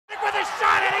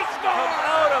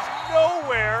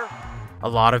A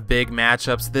lot of big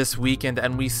matchups this weekend,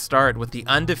 and we start with the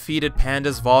undefeated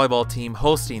Pandas volleyball team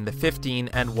hosting the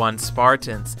 15-1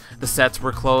 Spartans. The sets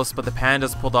were close, but the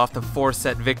Pandas pulled off the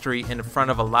 4-set victory in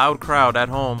front of a loud crowd at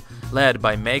home, led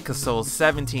by Meg Casol's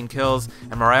 17 kills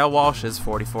and Mariah Walsh's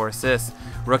 44 assists.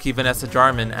 Rookie Vanessa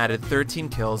Jarman added 13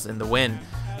 kills in the win.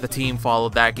 The team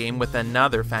followed that game with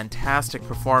another fantastic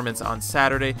performance on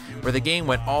Saturday, where the game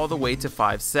went all the way to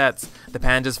 5 sets. The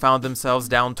Pandas found themselves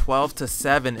down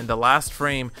 12-7 in the last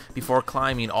frame before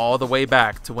climbing all the way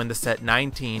back to win the set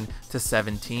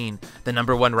 19-17. The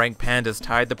number 1 ranked Pandas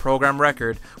tied the program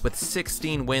record with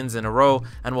 16 wins in a row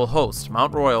and will host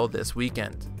Mount Royal this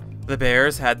weekend. The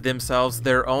Bears had themselves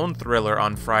their own thriller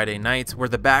on Friday night, where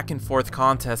the back-and-forth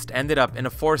contest ended up in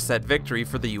a 4-set victory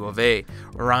for the U of A.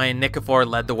 Ryan Nikifor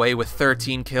led the way with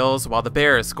 13 kills, while the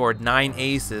Bears scored 9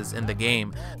 aces in the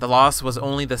game. The loss was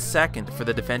only the second for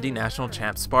the defending national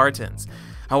champ Spartans.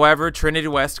 However, Trinity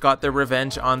West got their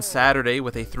revenge on Saturday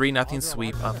with a 3-0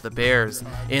 sweep of the Bears.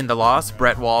 In the loss,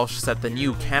 Brett Walsh set the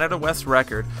new Canada West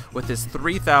record with his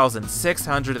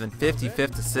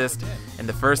 3,655th assist in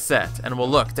the first set and will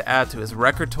look to add to his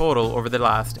record total over the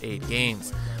last 8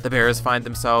 games. The Bears find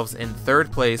themselves in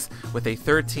 3rd place with a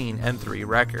 13-3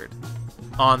 record.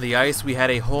 On the ice, we had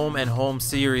a home-and-home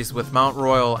series with Mount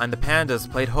Royal, and the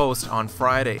Pandas played host on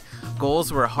Friday.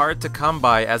 Goals were hard to come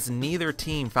by as neither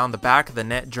team found the back of the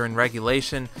net during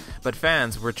regulation, but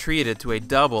fans were treated to a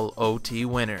double OT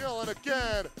winner.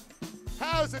 Again,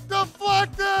 has it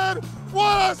deflected?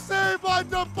 What a save by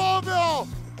DeBoville!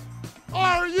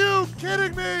 Are you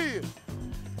kidding me?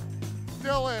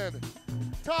 Dylan,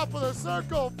 top of the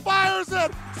circle, fires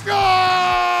it, scores!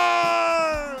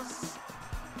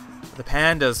 The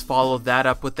Pandas followed that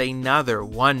up with another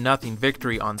 1-0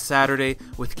 victory on Saturday,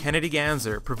 with Kennedy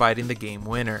Ganser providing the game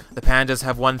winner. The Pandas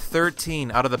have won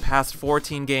 13 out of the past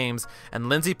 14 games, and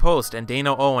Lindsay Post and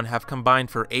Dana Owen have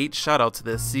combined for 8 shutouts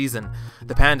this season.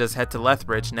 The Pandas head to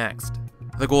Lethbridge next.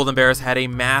 The Golden Bears had a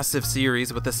massive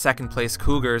series with the 2nd place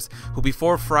Cougars, who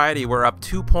before Friday were up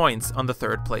 2 points on the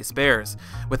 3rd place Bears.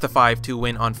 With the 5-2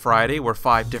 win on Friday, where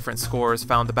 5 different scorers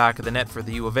found the back of the net for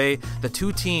the U of A, the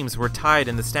 2 teams were tied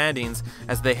in the standings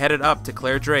as they headed up to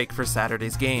Clare Drake for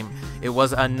Saturday's game. It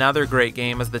was another great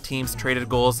game as the teams traded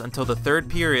goals until the 3rd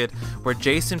period, where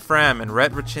Jason Fram and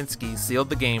Rhett Raczynski sealed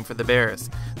the game for the Bears.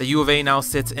 The U of A now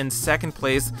sits in 2nd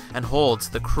place and holds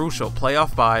the crucial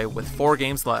playoff bye with 4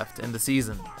 games left in the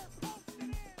season.